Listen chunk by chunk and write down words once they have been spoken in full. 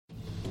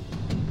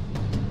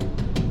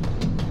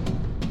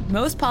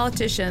Most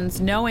politicians,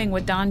 knowing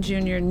what Don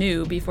Jr.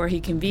 knew before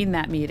he convened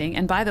that meeting,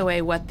 and by the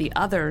way, what the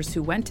others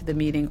who went to the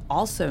meeting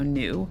also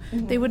knew,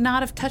 they would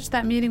not have touched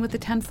that meeting with a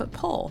 10-foot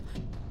pole.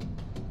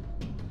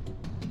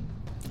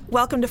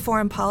 Welcome to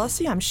Foreign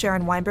Policy. I'm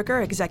Sharon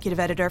Weinberger, Executive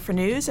Editor for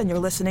News, and you're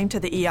listening to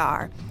the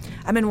ER.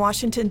 I'm in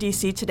Washington,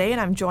 D.C. today,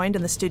 and I'm joined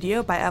in the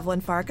studio by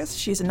Evelyn Farkas.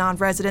 She's a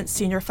non-resident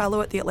senior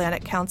fellow at the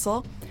Atlantic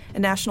Council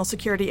and national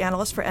security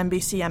analyst for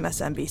NBC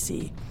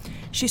MSNBC.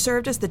 She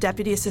served as the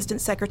Deputy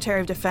Assistant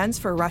Secretary of Defense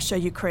for Russia,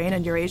 Ukraine,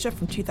 and Eurasia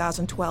from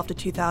 2012 to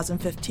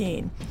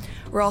 2015.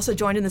 We're also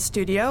joined in the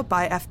studio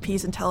by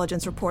FP's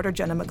intelligence reporter,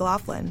 Jenna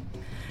McLaughlin.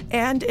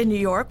 And in New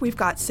York, we've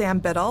got Sam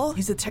Biddle.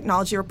 He's a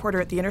technology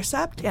reporter at The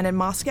Intercept. And in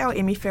Moscow,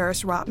 Amy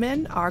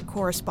Ferris-Rotman, our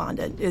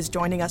correspondent, is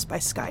joining us by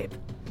Skype.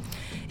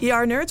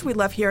 ER nerds, we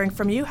love hearing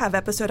from you. Have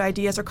episode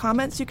ideas or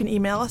comments, you can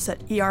email us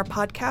at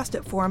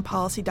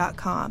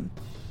erpodcast@foreignpolicy.com.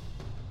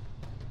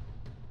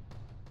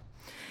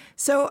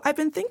 So I've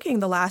been thinking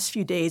the last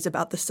few days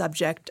about the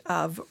subject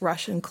of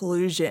Russian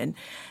collusion,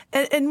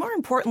 and more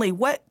importantly,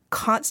 what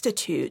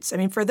constitutes,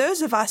 for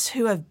those of us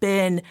who have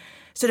been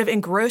sort of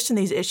engrossed in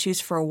these issues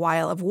for a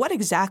while, of what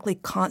exactly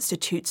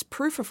constitutes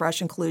proof of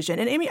Russian collusion.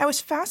 And Amy, I was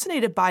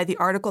fascinated by the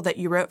article that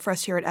you wrote for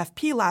us here at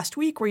FP last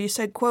week where you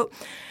said, quote,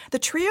 "The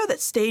trio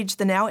that staged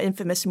the now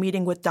infamous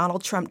meeting with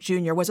Donald Trump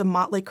Jr. was a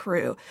motley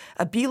crew,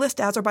 a B-list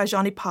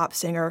Azerbaijani pop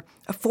singer,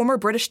 a former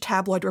British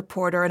tabloid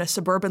reporter, and a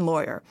suburban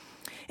lawyer.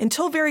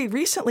 Until very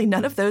recently,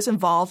 none of those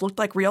involved looked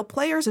like real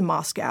players in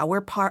Moscow, where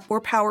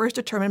power is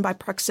determined by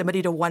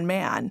proximity to one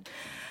man."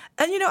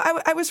 And,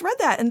 I was read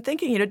that and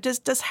thinking,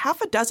 does half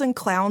a dozen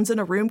clowns in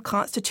a room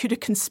constitute a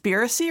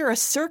conspiracy or a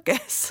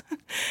circus?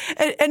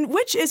 and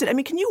which is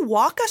it? Can you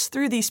walk us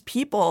through these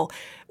people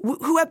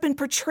who have been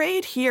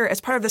portrayed here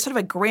as part of this sort of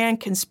a grand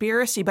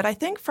conspiracy, but I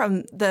think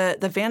from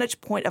the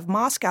vantage point of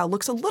Moscow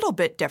looks a little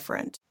bit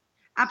different?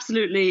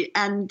 Absolutely.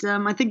 And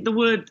I think the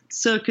word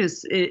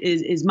circus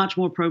is much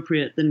more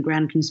appropriate than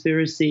grand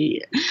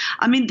conspiracy.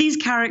 These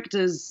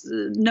characters,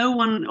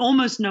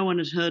 almost no one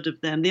had heard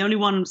of them. The only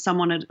one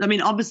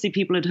obviously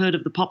people had heard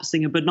of the pop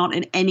singer, but not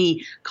in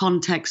any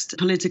context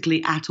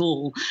politically at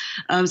all.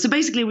 So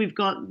basically we've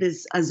got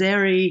this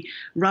Azeri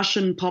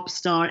Russian pop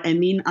star,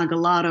 Emin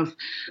Agalarov,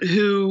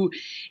 who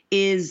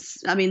is,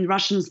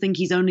 Russians think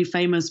he's only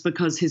famous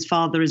because his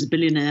father is a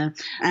billionaire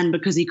and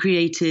because he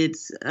created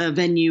a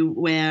venue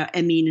where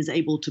Emin is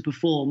able to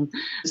perform.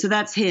 So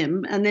that's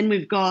him. And then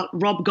we've got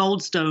Rob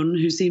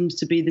Goldstone, who seems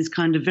to be this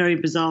kind of very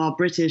bizarre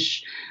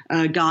British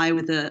guy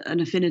with an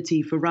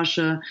affinity for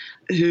Russia,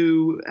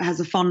 who has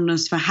a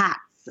fondness for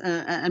hats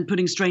and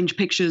putting strange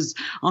pictures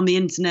on the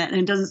internet,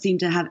 and doesn't seem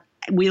to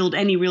wield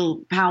any real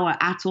power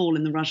at all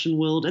in the Russian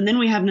world. And then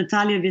we have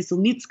Natalia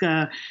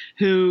Veselnitskaya,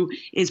 who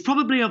is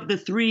probably of the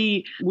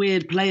three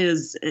weird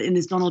players in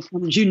this Donald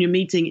Trump Jr.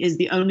 meeting, is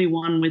the only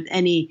one with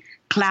any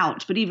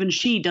clout, but even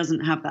she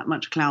doesn't have that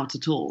much clout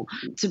at all.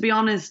 To be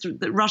honest,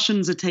 the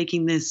Russians are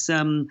taking this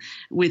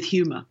with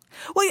humor.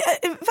 Well,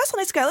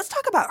 Veselnitskaya, let's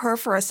talk about her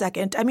for a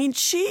second.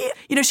 She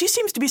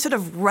seems to be sort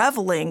of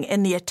reveling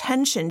in the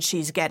attention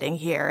she's getting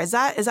here. Is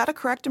that a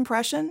correct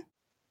impression?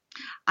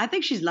 I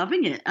think she's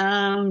loving it.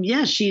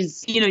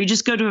 She's, you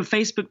just go to her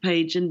Facebook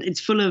page and it's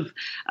full of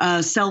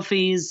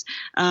selfies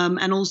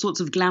and all sorts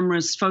of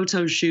glamorous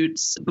photo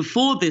shoots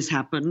before this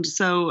happened.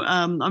 So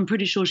I'm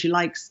pretty sure she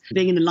likes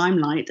being in the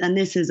limelight, and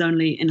this has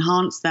only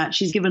enhanced that.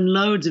 She's given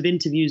loads of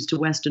interviews to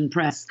Western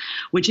press,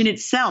 which in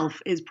itself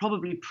is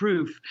probably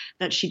proof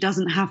that she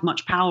doesn't have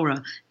much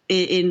power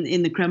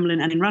in the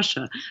Kremlin and in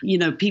Russia.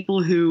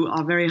 People who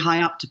are very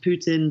high up to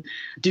Putin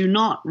do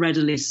not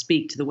readily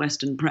speak to the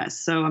Western press.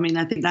 So, I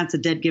think that's a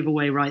dead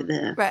giveaway right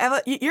there. Right.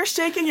 Eva, you're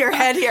shaking your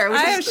head here.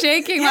 I am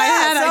shaking my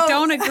head. I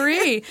don't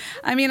agree.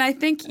 I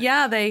think,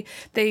 they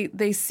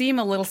seem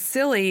a little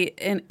silly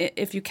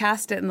if you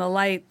cast it in the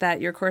light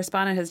that your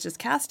correspondent has just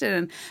cast it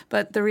in.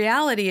 But the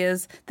reality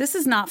is this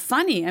is not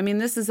funny.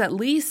 This is at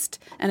least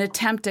an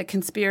attempt at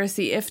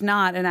conspiracy, if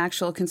not an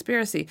actual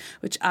conspiracy,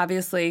 which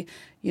obviously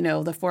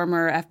the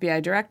former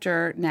FBI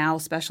director, now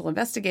special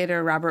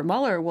investigator Robert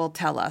Mueller, will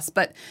tell us.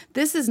 But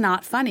this is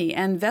not funny.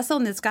 And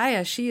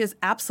Veselnitskaya, she is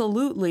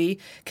absolutely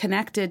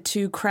connected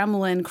to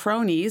Kremlin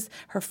cronies.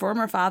 Her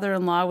former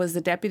father-in-law was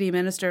the deputy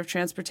minister of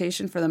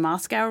transportation for the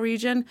Moscow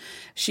region.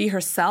 She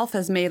herself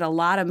has made a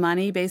lot of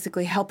money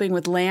basically helping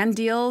with land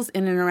deals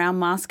in and around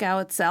Moscow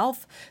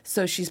itself.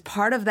 So she's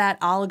part of that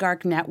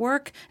oligarch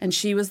network. And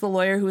she was the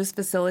lawyer who was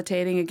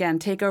facilitating, again,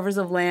 takeovers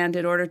of land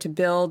in order to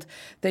build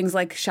things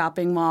like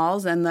shopping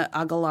malls. And the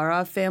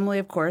Agalarov family,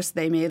 of course,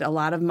 they made a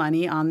lot of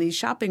money on these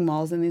shopping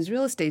malls and these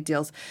real estate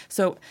deals.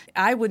 So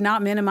I would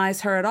not minimize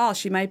her at all.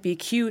 She might be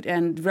cute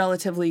and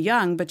relatively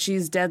young, but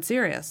she's dead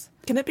serious.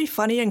 Can it be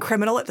funny and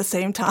criminal at the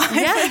same time?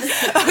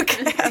 Yes.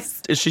 Okay.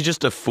 Is she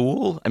just a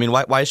fool?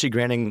 Why is she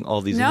granting all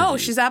these interviews? No,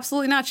 she's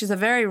absolutely not. She's a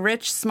very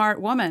rich, smart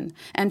woman,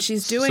 and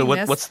she's doing this.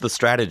 So what's the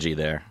strategy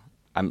there?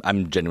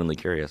 I'm genuinely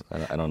curious.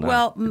 I don't know.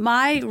 Well,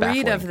 my read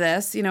baffling. of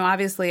this,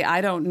 obviously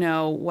I don't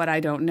know what I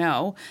don't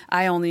know.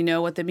 I only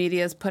know what the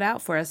media has put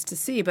out for us to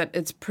see, but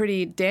it's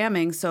pretty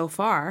damning so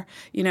far.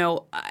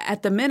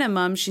 At the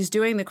minimum, she's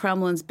doing the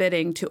Kremlin's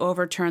bidding to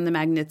overturn the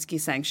Magnitsky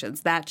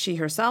sanctions. That she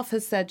herself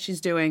has said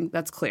she's doing,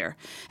 that's clear.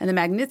 And the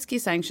Magnitsky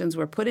sanctions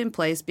were put in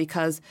place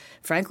because,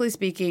 frankly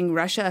speaking,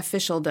 Russia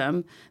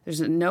officialdom,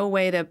 there's no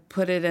way to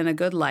put it in a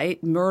good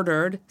light,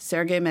 murdered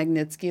Sergei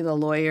Magnitsky, the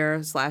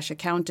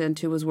lawyer/accountant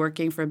who was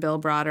working for Bill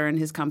Broder and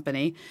his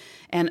company,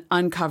 and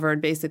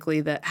uncovered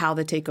basically how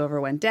the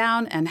takeover went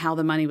down and how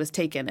the money was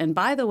taken. And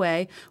by the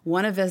way,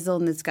 one of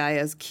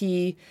Veselnitskaya's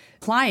key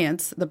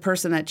clients, the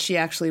person that she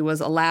actually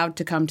was allowed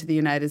to come to the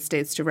United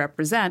States to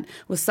represent,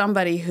 was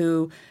somebody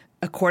who,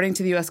 according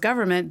to the U.S.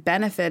 government,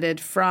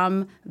 benefited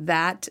from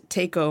that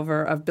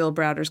takeover of Bill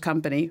Browder's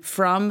company,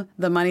 from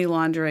the money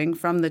laundering,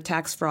 from the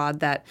tax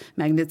fraud that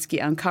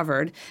Magnitsky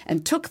uncovered,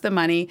 and took the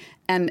money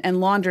and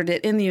laundered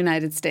it in the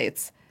United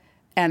States,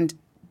 and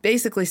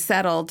basically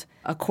settled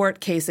a court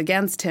case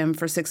against him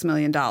for $6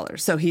 million.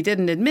 So he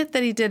didn't admit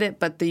that he did it,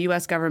 but the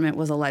U.S. government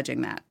was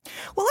alleging that.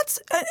 Well, let's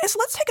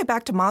take it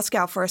back to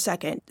Moscow for a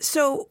second.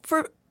 So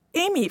for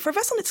Amy, for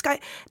Veselnitskaya,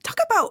 talk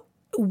about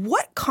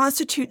what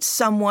constitutes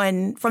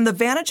someone, from the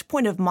vantage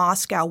point of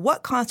Moscow,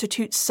 what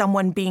constitutes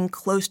someone being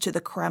close to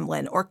the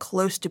Kremlin or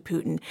close to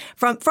Putin?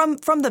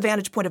 From the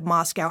vantage point of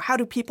Moscow, how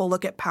do people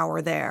look at power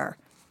there?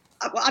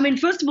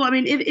 First of all,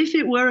 if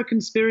it were a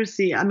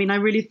conspiracy, I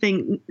really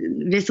think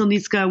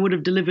Veselnitskaya would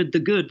have delivered the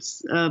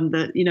goods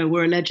that,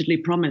 were allegedly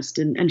promised.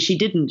 And she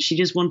didn't. She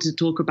just wanted to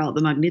talk about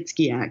the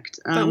Magnitsky Act.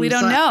 But we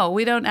don't know.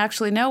 We don't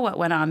actually know what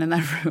went on in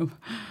that room.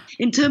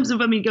 In terms of,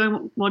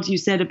 going what you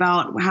said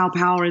about how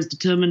power is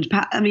determined,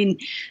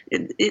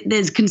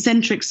 there's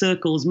concentric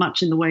circles,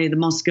 much in the way the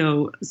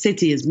Moscow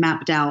city is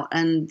mapped out.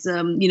 And,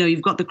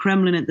 you've got the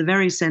Kremlin at the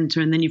very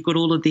center, and then you've got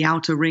all of the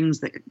outer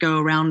rings that go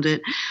around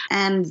it.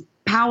 And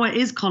power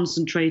is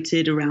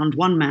concentrated around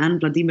one man,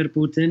 Vladimir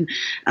Putin.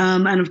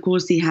 And of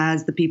course, he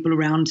has the people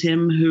around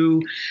him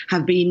who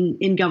have been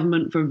in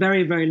government for a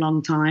very, very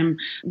long time.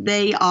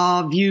 They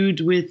are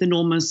viewed with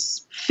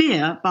enormous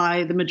fear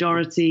by the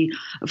majority,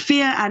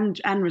 fear and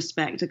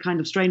respect, a kind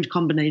of strange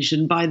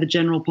combination by the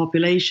general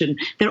population.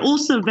 They're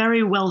also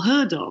very well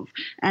heard of.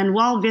 And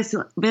while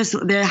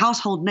they're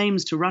household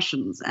names to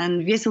Russians,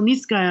 and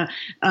Veselnitskaya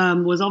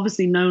was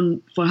obviously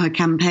known for her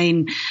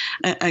campaign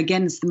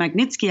against the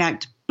Magnitsky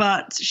Act,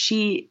 but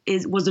she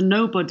was a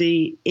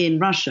nobody in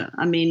Russia.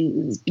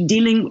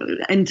 Dealing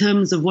in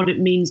terms of what it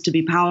means to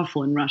be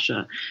powerful in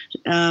Russia,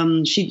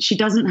 she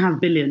doesn't have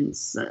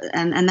billions,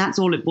 and that's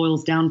all it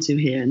boils down to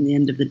here in the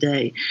end of the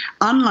day.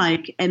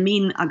 Unlike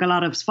Emin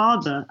Agalarov's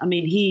father,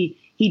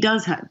 he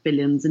does have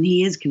billions, and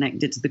he is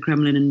connected to the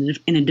Kremlin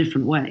in a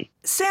different way.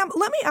 Sam,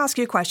 let me ask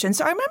you a question.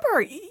 So I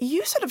remember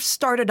you sort of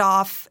started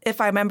off,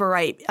 if I remember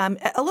right,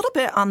 a little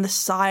bit on the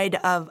side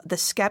of the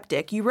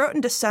skeptic. You wrote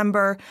in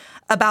December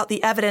about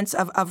the evidence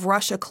of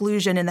Russia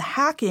collusion in the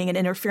hacking and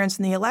interference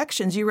in the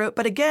elections. You wrote,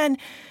 but again,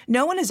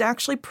 no one has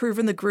actually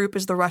proven the group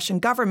is the Russian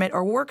government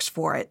or works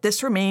for it.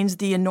 This remains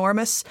the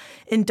enormous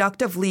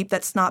inductive leap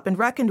that's not been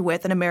reckoned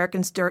with, and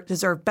Americans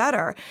deserve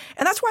better.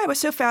 And that's why I was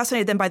so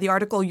fascinated then by the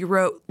article you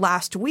wrote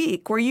last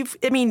week, where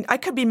I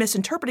could be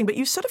misinterpreting, but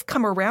you sort of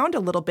come around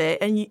a little bit.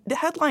 And the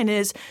headline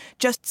is,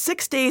 just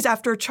 6 days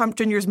after Trump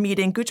Jr.'s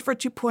meeting, Guccifer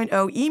 2.0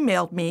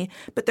 emailed me,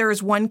 but there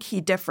is one key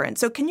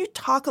difference. So can you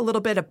talk a little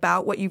bit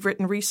about what you've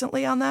written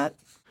recently on that?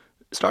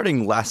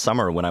 Starting last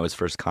summer when I was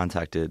first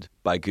contacted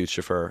by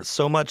Guccifer,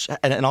 so much,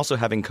 and also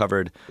having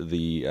covered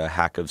the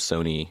hack of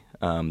Sony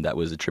that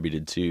was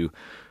attributed to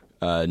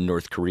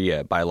North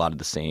Korea by a lot of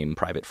the same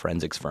private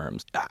forensics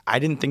firms, I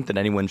didn't think that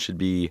anyone should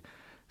be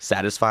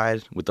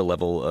satisfied with the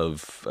level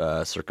of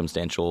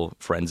circumstantial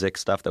forensic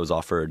stuff that was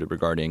offered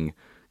regarding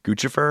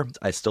Guccifer.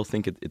 I still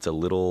think it's a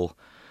little,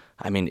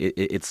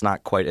 it's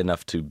not quite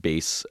enough to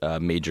base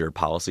major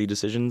policy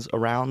decisions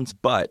around.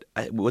 But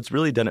what's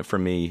really done it for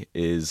me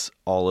is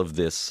all of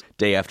this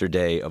day after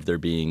day of there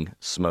being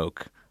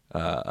smoke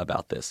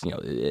about this.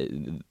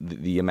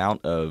 The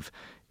amount of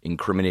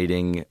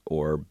incriminating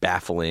or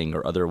baffling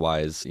or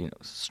otherwise,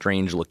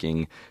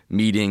 strange-looking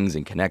meetings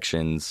and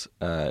connections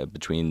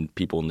between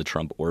people in the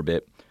Trump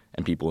orbit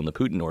and people in the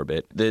Putin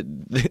orbit.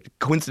 The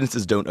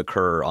coincidences don't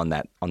occur on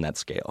that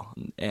scale,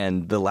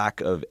 and the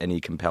lack of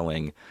any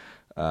compelling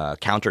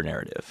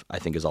counter-narrative, I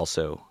think, is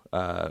also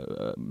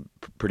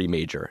pretty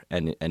major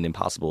and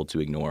impossible to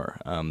ignore.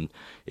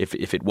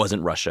 If it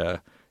wasn't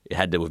Russia, it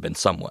had to have been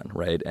someone,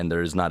 right? And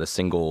there's not a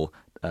single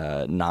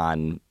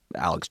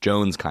Alex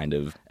Jones kind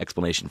of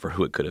explanation for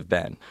who it could have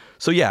been.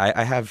 So yeah,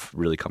 I have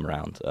really come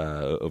around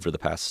over the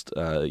past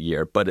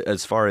year. But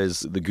as far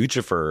as the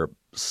Guccifer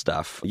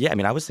stuff, yeah,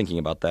 I was thinking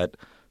about that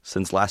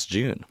since last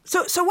June.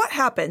 So what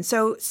happened?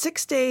 So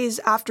 6 days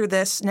after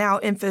this now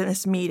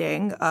infamous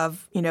meeting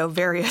of,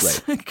 various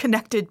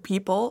connected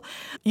people,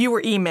 you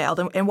were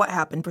emailed. And what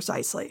happened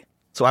precisely?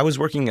 So I was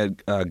working at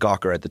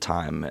Gawker at the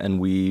time, and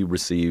we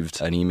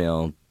received an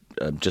email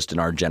just in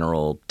our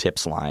general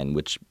tips line,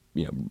 which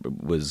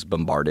was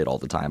bombarded all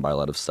the time by a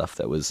lot of stuff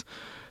that was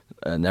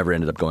never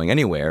ended up going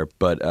anywhere.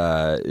 But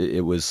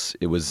it was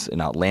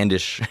an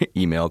outlandish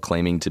email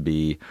claiming to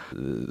be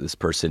this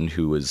person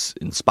who was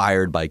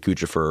inspired by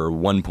Guccifer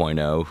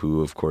 1.0,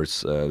 who of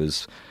course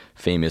was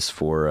famous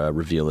for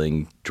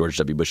revealing George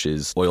W.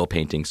 Bush's oil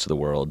paintings to the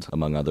world,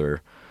 among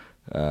other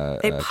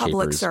a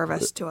public capers.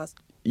 service to us.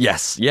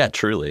 Yes, yeah,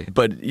 truly.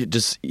 But he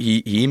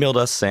emailed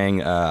us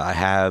saying,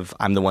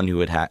 I'm the one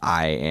who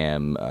I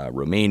am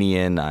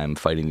Romanian, I'm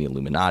fighting the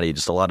Illuminati,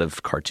 just a lot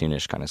of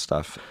cartoonish kind of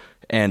stuff.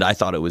 And I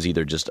thought it was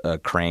either just a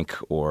crank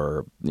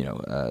or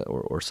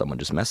or someone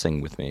just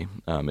messing with me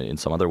in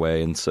some other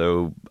way. And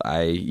so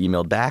I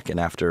emailed back, and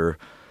after a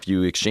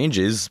few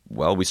exchanges,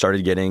 well, we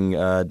started getting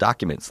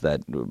documents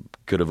that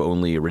could have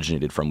only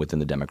originated from within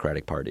the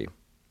Democratic Party.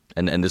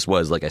 And this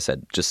was, like I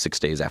said, just 6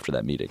 days after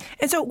that meeting.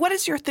 And so what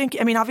is your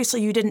thinking? I mean,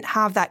 obviously you didn't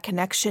have that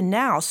connection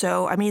now.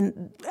 So, I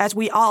mean, as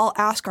we all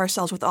ask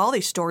ourselves with all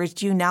these stories,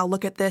 do you now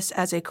look at this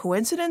as a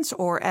coincidence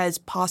or as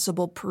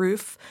possible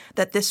proof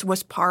that this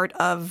was part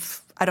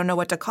of, I don't know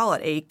what to call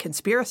it, a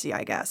conspiracy,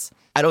 I guess?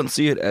 I don't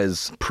see it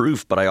as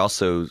proof, but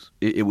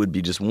it would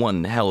be just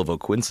one hell of a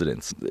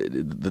coincidence.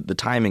 The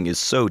timing is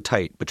so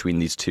tight between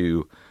these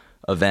two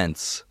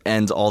events.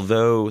 And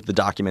although the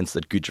documents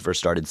that Guccifer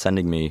started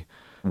sending me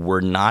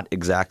were not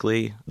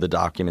exactly the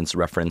documents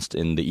referenced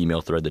in the email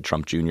thread that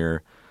Trump Jr.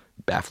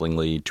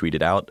 bafflingly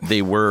tweeted out,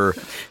 they were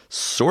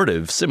sort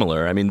of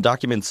similar. I mean,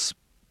 documents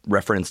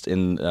referenced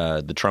in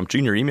the Trump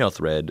Jr. email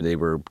thread, they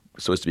were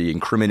supposed to be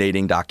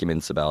incriminating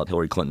documents about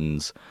Hillary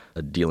Clinton's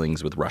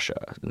dealings with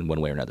Russia in one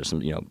way or another,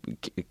 some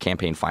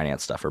campaign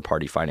finance stuff or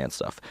party finance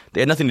stuff.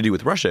 They had nothing to do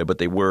with Russia, but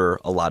they were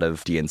a lot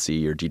of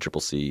DNC or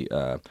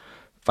DCCC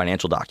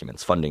financial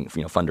documents, funding,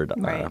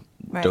 funder,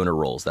 donor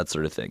rolls, that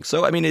sort of thing.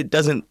 So, I mean, it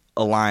doesn't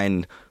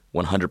align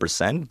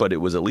 100%, but it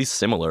was at least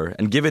similar.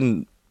 And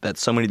given that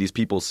so many of these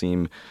people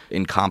seem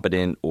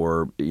incompetent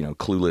or,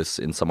 clueless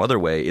in some other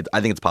way, I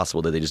think it's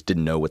possible that they just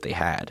didn't know what they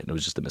had and it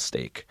was just a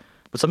mistake.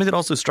 But something that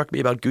also struck me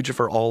about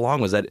Guccifer all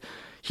along was that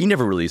he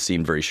never really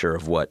seemed very sure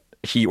of what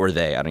he or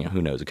they, I don't know,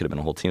 who knows, it could have been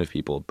a whole team of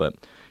people, but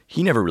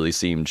he never really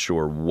seemed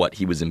sure what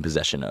he was in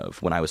possession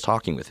of when I was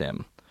talking with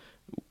him,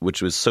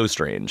 which was so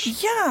strange.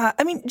 Yeah.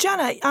 I mean,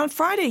 Jenna, on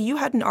Friday, you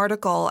had an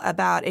article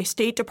about a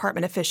State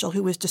Department official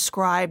who was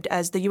described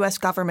as the U.S.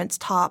 government's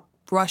top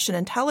Russian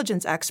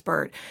intelligence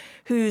expert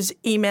whose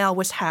email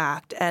was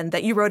hacked and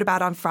that you wrote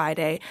about on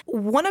Friday.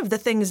 One of the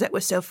things that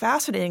was so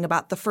fascinating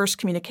about the first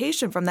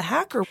communication from the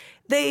hacker,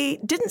 they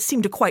didn't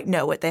seem to quite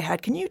know what they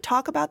had. Can you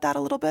talk about that a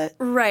little bit?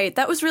 Right.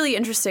 That was really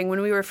interesting.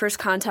 When we were first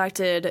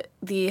contacted,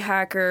 the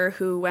hacker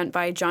who went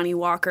by Johnny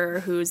Walker,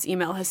 whose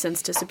email has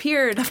since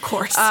disappeared. Of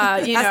course.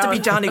 Has to be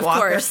Johnny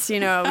Walker. Of course.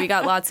 We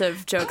got lots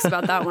of jokes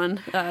about that one,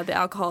 the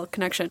alcohol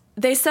connection.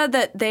 They said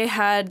that they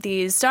had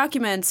these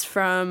documents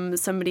from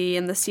somebody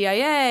in the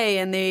CIA,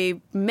 and they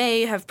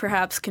may have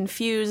perhaps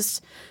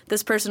confused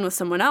this person with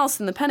someone else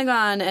in the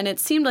Pentagon, and it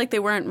seemed like they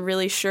weren't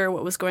really sure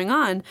what was going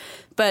on.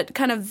 But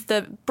kind of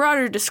the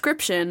broader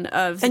description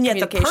of the and yet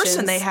communications, the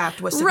person they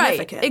hacked was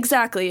significant. Right,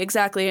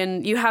 exactly.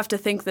 And you have to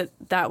think that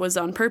that was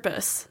on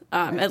purpose,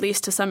 at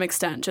least to some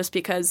extent, just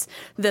because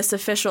this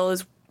official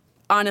is,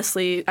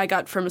 honestly, I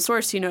got from a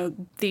source,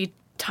 the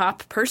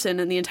top person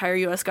in the entire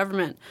U.S.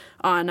 government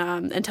on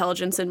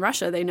intelligence in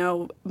Russia. They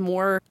know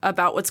more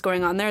about what's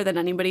going on there than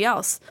anybody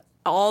else.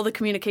 All the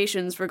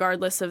communications,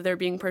 regardless of their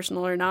being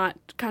personal or not,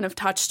 kind of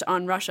touched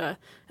on Russia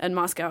and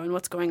Moscow and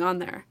what's going on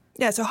there.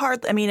 Yeah, so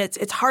hard. I mean,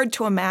 it's hard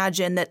to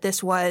imagine that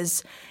this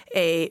was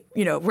a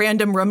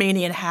random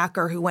Romanian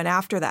hacker who went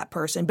after that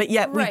person, but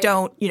yet we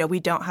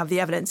don't have the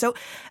evidence. So,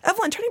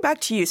 Evelyn, turning back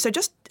to you. So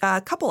just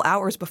a couple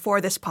hours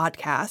before this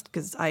podcast,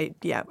 because I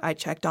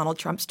checked Donald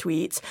Trump's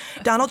tweets.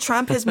 Donald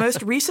Trump, his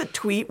most recent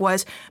tweet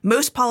was and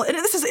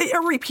this is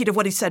a repeat of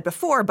what he said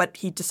before, but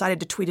he decided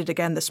to tweet it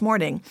again this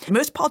morning.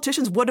 Most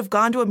politicians would have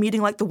gone to a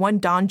meeting like the one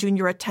Don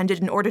Jr. attended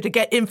in order to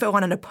get info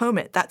on an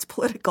opponent. That's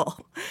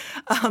political.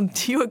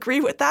 Do you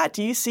agree with that?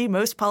 Do you see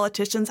most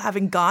politicians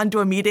having gone to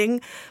a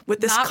meeting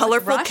with this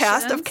colorful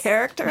cast of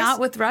characters? Not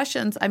with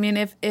Russians. I mean,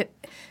 if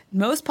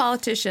most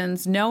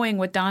politicians, knowing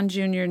what Don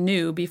Jr.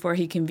 knew before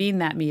he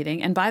convened that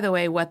meeting, and by the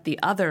way, what the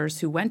others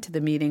who went to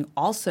the meeting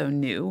also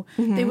knew,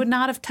 they would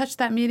not have touched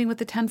that meeting with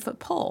a 10-foot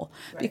pole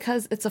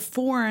because it's a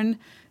foreign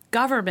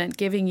government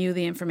giving you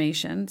the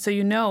information. So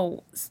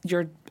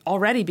you're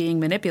already being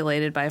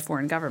manipulated by a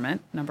foreign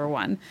government, number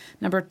one.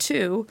 Number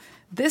two,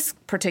 this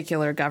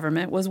particular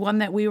government was one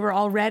that we were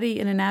already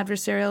in an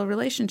adversarial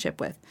relationship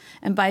with.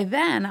 And by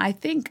then,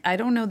 I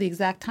don't know the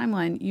exact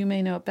timeline. You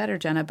may know it better,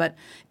 Jenna, but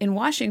in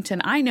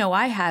Washington, I know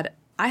I had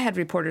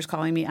reporters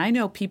calling me. I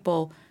know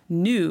people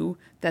knew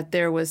that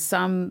there was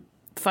some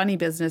funny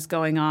business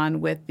going on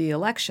with the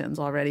elections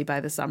already by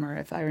the summer,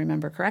 if I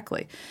remember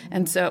correctly,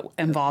 and so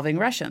involving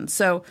Russians.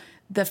 So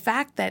the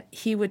fact that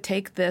he would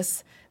take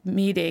this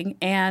meeting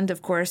and,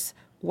 of course,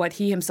 what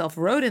he himself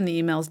wrote in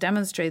the emails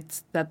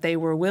demonstrates that they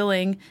were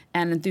willing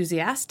and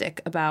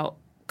enthusiastic about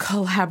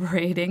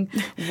collaborating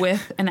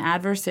with an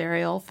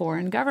adversarial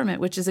foreign government,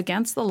 which is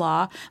against the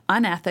law,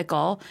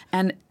 unethical,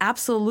 and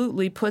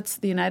absolutely puts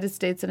the United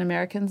States and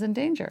Americans in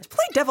danger.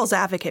 Play devil's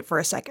advocate for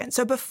a second.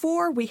 So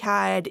before we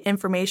had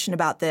information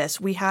about this,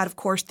 we had, of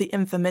course, the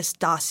infamous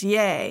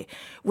dossier,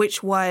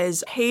 which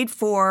was paid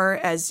for,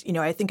 as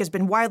I think has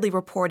been widely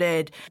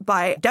reported,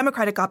 by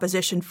Democratic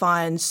opposition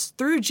funds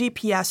through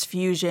GPS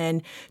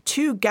Fusion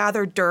to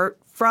gather dirt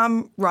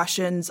from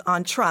Russians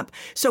on Trump.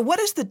 So what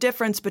is the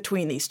difference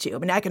between these two? I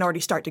mean, I can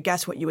already start to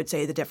guess what you would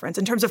say the difference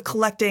in terms of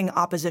collecting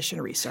opposition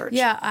research.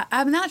 Yeah,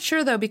 I'm not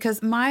sure, though,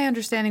 because my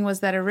understanding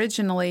was that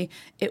originally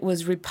it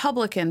was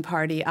Republican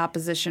Party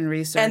opposition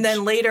research. And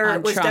then later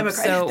it was Trump.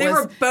 Democrat. So they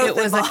were both It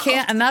was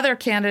another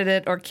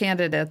candidate or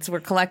candidates were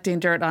collecting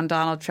dirt on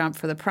Donald Trump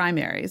for the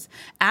primaries.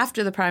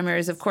 After the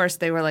primaries, of course,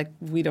 they were like,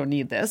 we don't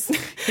need this.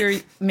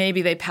 Here,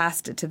 maybe they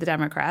passed it to the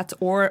Democrats,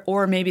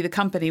 or maybe the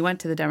company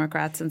went to the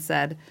Democrats and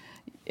said,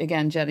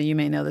 again, Jenna, you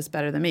may know this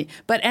better than me.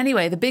 But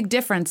anyway, the big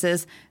difference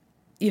is,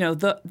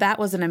 that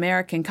was an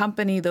American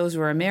company. Those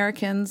were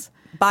Americans.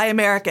 By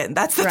American.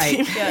 That's the right.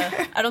 team.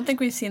 Yeah. I don't think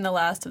we've seen the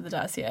last of the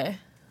dossier.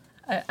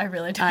 I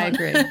really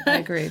don't. I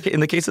agree. In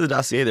the case of the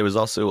dossier, there was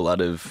also a lot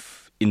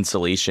of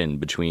insulation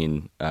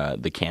between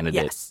the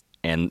candidate Yes.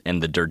 and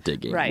the dirt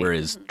digging, Right.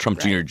 whereas Trump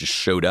Jr. just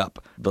showed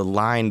up. The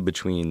line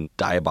between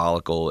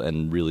diabolical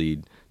and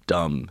really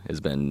dumb has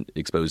been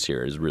exposed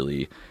here is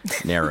really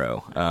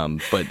narrow.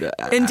 But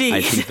Indeed.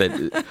 I think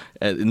that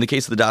in the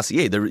case of the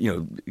dossier,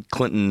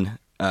 Clinton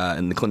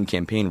and the Clinton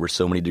campaign were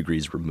so many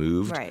degrees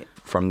removed Right.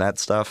 from that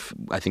stuff.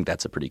 I think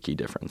that's a pretty key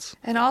difference.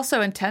 And also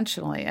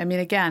intentionally. I mean,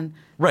 again.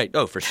 Right.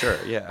 Oh, for sure.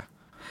 Yeah.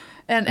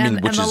 And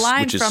the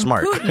line from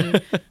smart.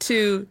 Putin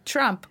to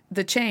Trump,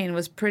 the chain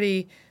was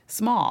pretty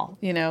small.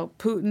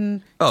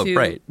 Putin to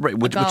right,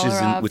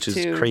 Agalarov which is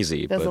to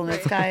crazy. But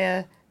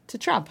Veselnitskaya to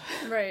Trump.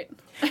 Right.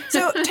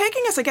 So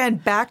taking us again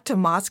back to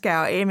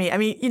Moscow, Amy, I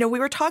mean, we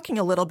were talking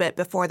a little bit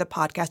before the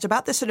podcast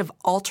about this sort of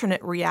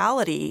alternate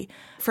reality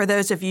for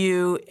those of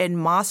you in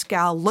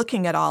Moscow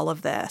looking at all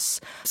of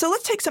this. So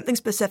let's take something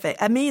specific.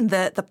 I mean,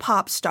 the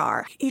pop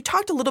star. You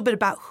talked a little bit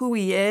about who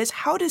he is.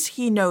 How does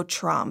he know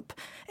Trump?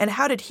 And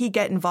how did he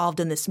get involved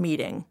in this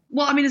meeting?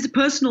 Well, I mean, it's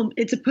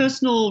a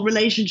personal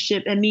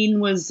relationship. Amin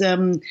was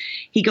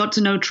he got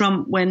to know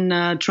Trump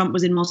when Trump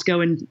was in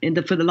Moscow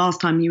for the last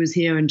time he was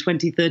here in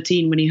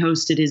 2013 when he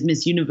hosted his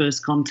Miss Universe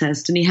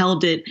contest, and he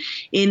held it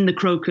in the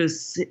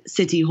Crocus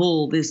City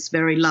Hall, this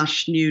very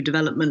lush new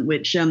development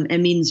which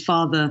Amin's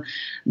father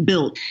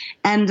built.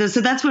 And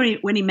so that's where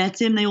when he met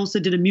him. They also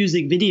did a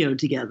music video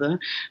together,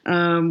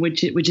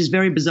 which is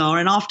very bizarre.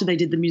 And after they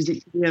did the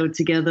music video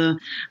together,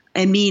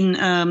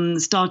 Amin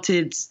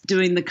started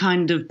doing the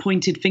kind of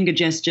pointed finger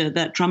gesture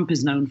that Trump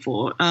is known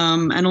for.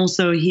 And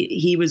also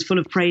he was full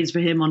of praise for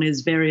him on his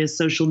various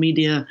social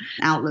media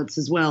outlets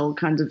as well,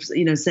 kind of,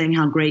 saying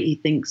how great he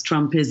thinks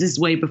Trump is. This is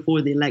way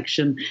before the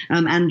election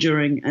and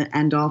during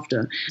and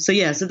after. So,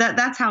 yeah, so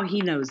that's how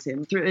he knows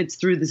him. It's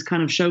through this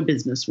kind of show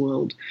business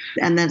world.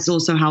 And that's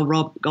also how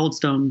Rob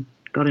Goldstone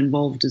got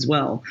involved as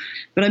well.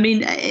 But I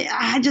mean,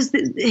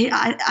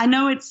 I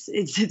know it's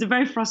a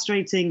very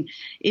frustrating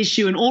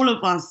issue, and all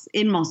of us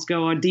in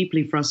Moscow are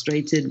deeply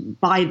frustrated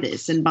by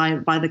this and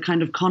by the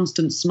kind of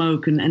constant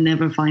smoke and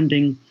never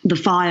finding the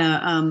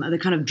fire, the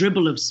kind of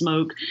dribble of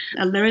smoke.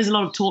 There is a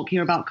lot of talk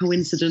here about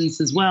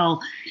coincidence as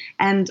well.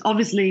 And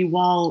obviously,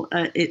 while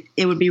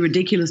it would be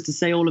ridiculous to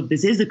say all of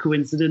this is a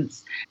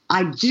coincidence,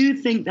 I do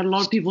think that a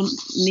lot of people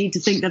need to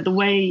think that the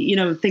way,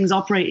 things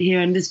operate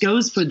here, and this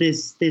goes for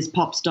this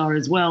pop star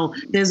as well,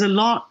 there's a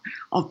lot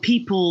of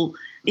people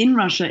in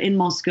Russia, in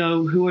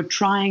Moscow, who are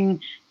trying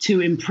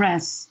to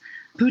impress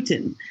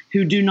Putin,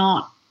 who do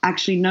not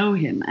actually know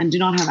him and do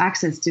not have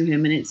access to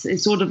him. And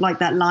it's sort of like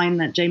that line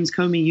that James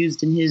Comey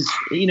used in his,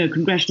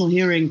 congressional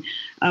hearing,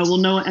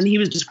 and he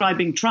was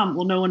describing Trump,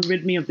 will no one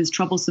rid me of this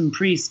troublesome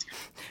priest.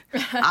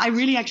 I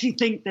really actually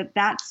think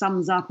that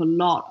sums up a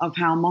lot of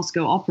how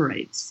Moscow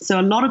operates. So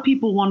a lot of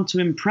people want to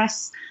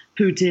impress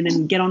Putin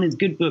and get on his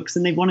good books,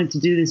 and they've wanted to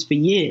do this for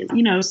years.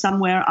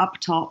 Somewhere up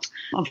top,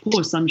 of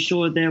course, I'm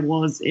sure there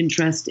was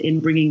interest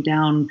in bringing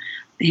down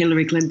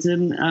Hillary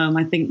Clinton.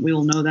 I think we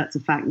all know that's a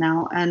fact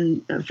now,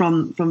 and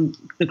from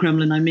the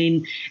Kremlin, I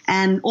mean.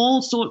 And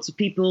all sorts of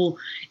people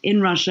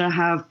in Russia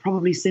have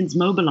probably since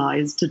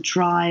mobilized to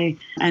try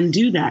and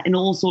do that in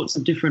all sorts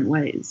of different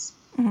ways.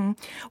 Mm-hmm.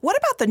 What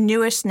about the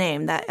newest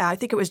name that I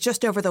think it was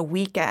just over the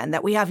weekend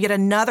that we have yet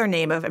another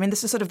name of? I mean,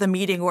 this is sort of the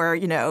meeting where,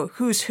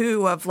 who's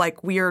who of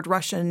like weird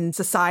Russian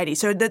society.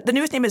 So the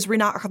newest name is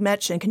Rinat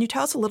Akhmetshin. Can you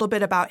tell us a little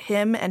bit about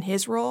him and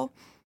his role?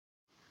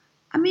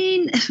 I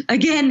mean,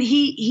 again,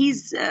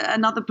 he's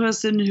another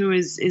person who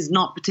is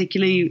not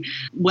particularly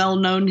well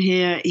known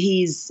here.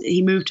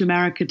 He moved to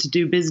America to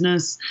do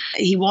business.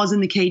 He was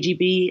in the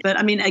KGB. But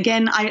I mean,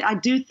 again, I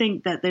do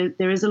think that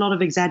there is a lot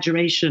of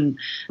exaggeration,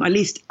 or at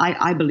least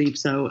I believe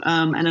so.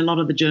 And a lot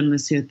of the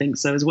journalists here think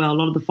so as well. A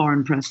lot of the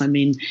foreign press, I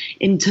mean,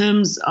 in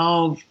terms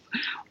of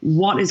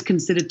what is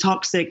considered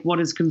toxic, what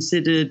is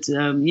considered,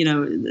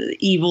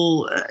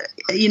 evil.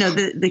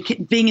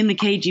 Being in the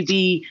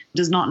KGB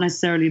does not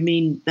necessarily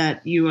mean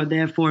that you are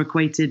therefore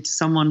equated to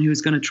someone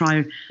who's going to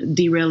try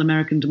derail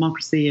American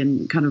democracy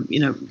and kind of,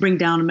 bring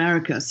down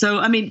America. So,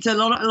 I mean, so a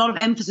lot of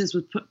emphasis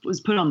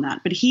was put on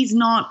that. But he's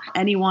not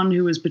anyone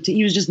who was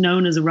he was just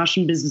known as a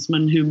Russian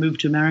businessman who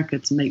moved to America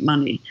to make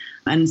money.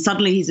 And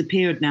suddenly he's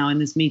appeared now in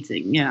this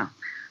meeting. Yeah.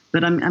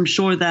 But I'm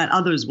sure that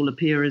others will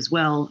appear as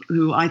well,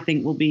 who I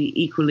think will be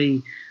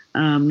equally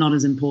not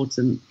as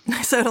important.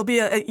 So it'll be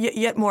a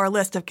yet more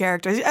list of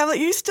characters.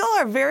 You still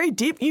are very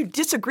deep. You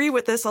disagree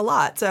with this a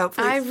lot. So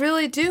please. I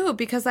really do,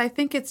 because I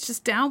think it's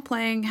just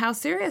downplaying how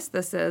serious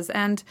this is.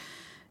 And,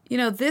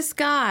 this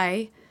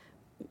guy,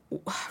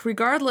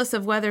 regardless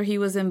of whether he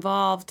was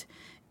involved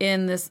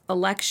in this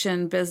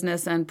election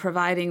business and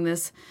providing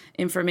this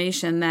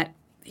information that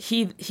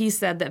he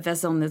said that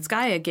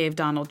Veselnitskaya gave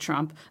Donald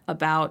Trump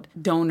about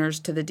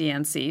donors to the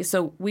DNC.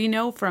 So we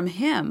know from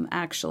him,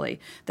 actually,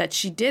 that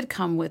she did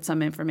come with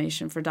some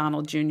information for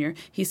Donald Jr.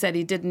 He said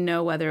he didn't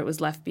know whether it was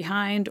left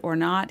behind or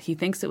not. He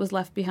thinks it was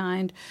left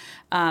behind.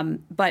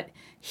 But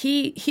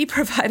he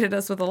provided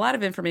us with a lot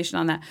of information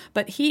on that.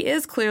 But he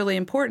is clearly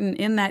important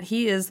in that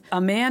he is a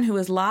man who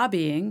is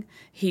lobbying.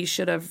 He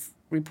should have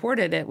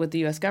reported it with the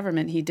U.S.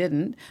 government. He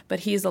didn't. But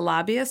he's a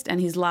lobbyist, and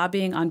he's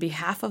lobbying on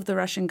behalf of the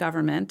Russian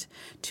government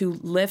to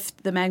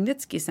lift the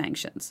Magnitsky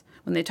sanctions.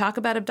 When they talk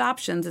about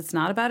adoptions, it's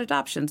not about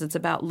adoptions. It's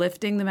about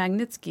lifting the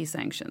Magnitsky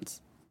sanctions.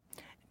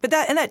 But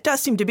that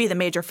does seem to be the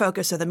major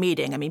focus of the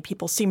meeting. I mean,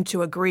 people seem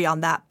to agree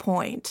on that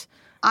point.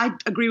 I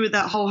agree with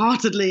that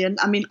wholeheartedly. And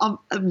I mean,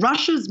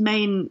 Russia's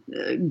main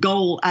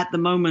goal at the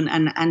moment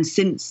and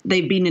since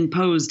they've been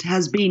imposed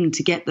has been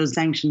to get those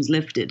sanctions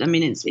lifted. I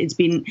mean, it's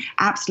been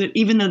absolute,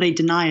 even though they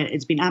deny it,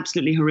 it's been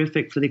absolutely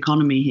horrific for the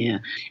economy here.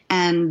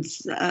 And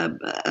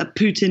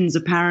Putin's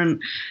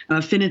apparent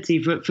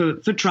affinity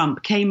for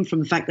Trump came from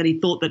the fact that he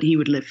thought that he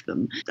would lift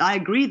them. I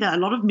agree that a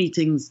lot of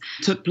meetings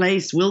took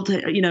place,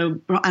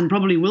 and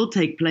probably will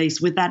take place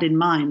with that in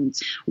mind.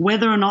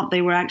 Whether or not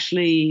they were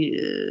actually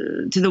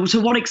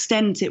to what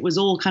extent it was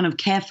all kind of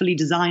carefully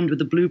designed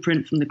with a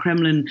blueprint from the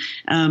Kremlin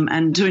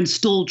and to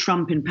install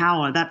Trump in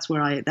power. That's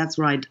where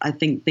I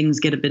think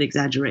things get a bit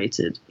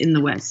exaggerated in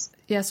the West.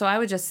 Yeah, so I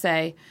would just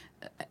say,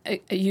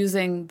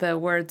 using the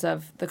words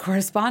of the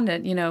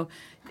correspondent,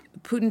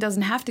 Putin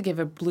doesn't have to give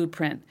a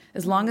blueprint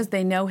as long as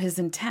they know his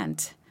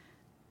intent.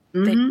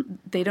 Mm-hmm.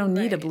 They don't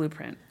need a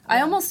blueprint.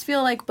 I almost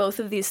feel like both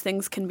of these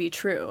things can be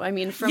true. I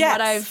mean, from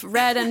what I've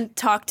read and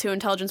talked to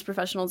intelligence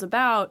professionals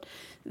about,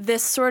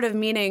 this sort of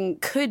meeting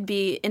could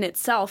be in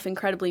itself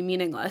incredibly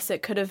meaningless.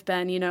 It could have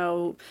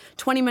been,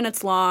 20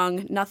 minutes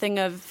long, nothing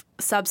of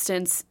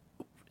substance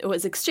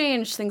was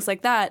exchanged, things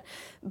like that.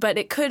 But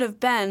it could have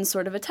been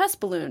sort of a test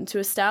balloon to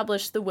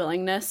establish the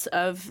willingness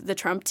of the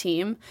Trump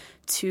team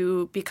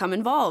to become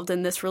involved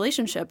in this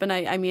relationship. And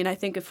I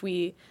think if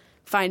we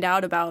find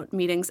out about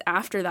meetings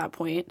after that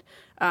point,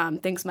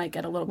 things might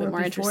get a little bit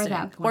more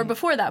interesting. Or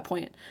before that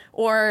point.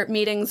 Or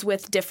meetings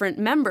with different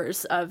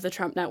members of the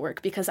Trump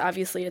network, because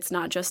obviously it's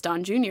not just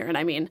Don Jr. And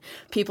I mean,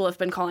 people have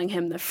been calling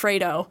him the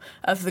Fredo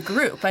of the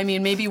group. I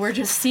mean, maybe we're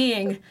just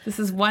seeing this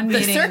is one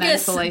meeting in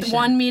isolation.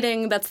 One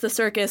meeting that's the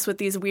circus with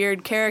these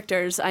weird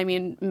characters. I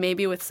mean,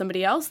 maybe with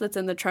somebody else that's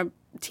in the Trump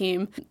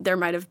team, there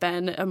might have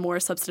been a more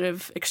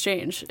substantive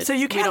exchange. So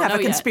you can't have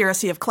a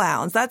conspiracy of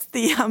clowns. That's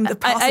the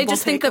possible I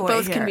just think that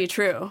both here. Can be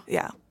true.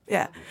 Yeah.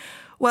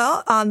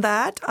 Well, on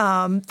that,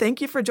 thank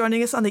you for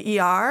joining us on the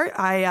ER.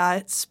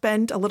 I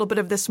spent a little bit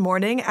of this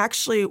morning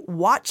actually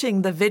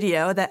watching the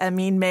video that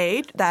Amin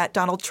made that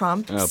Donald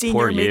Trump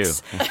Sr.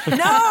 makes.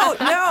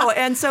 No.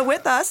 And so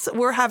with us,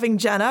 we're having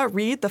Jenna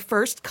read the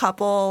first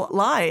couple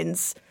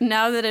lines.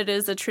 Now that it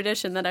is a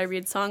tradition that I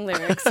read song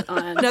lyrics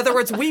on. In other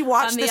words, we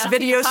watch this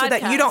video so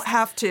that you don't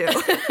have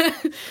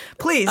to.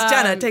 Please,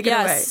 Jenna, take it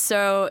away.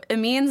 So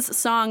Amin's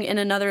song In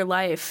Another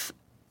Life,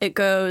 it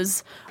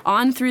goes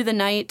on through the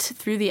night,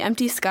 through the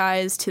empty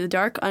skies, to the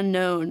dark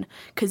unknown,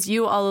 'cause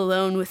you all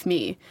alone with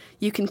me.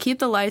 You can keep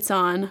the lights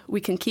on, we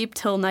can keep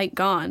till night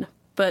gone,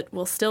 but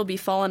we'll still be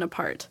falling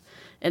apart.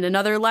 In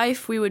another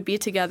life, we would be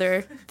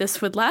together.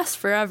 This would last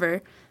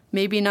forever.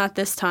 Maybe not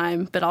this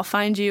time, but I'll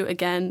find you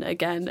again,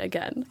 again,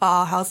 again.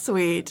 Oh, how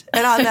sweet.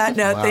 And on that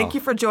note, Thank you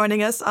for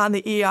joining us on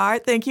the ER.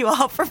 Thank you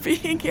all for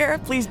being here.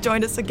 Please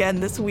join us again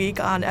this week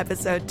on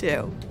episode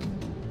 2.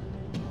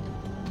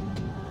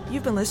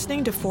 You've been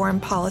listening to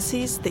Foreign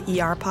Policy's The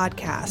ER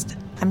Podcast.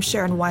 I'm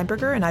Sharon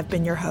Weinberger, and I've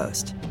been your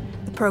host.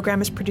 The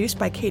program is produced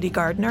by Katie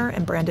Gardner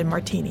and Brandon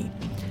Martini.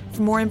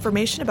 For more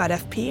information about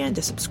FP and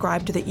to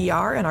subscribe to the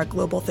ER and our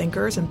Global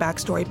Thinkers and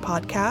Backstory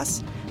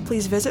podcasts,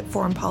 please visit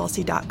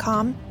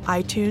foreignpolicy.com,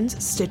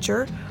 iTunes,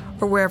 Stitcher,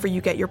 or wherever you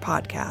get your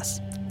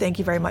podcasts. Thank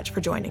you very much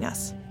for joining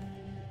us.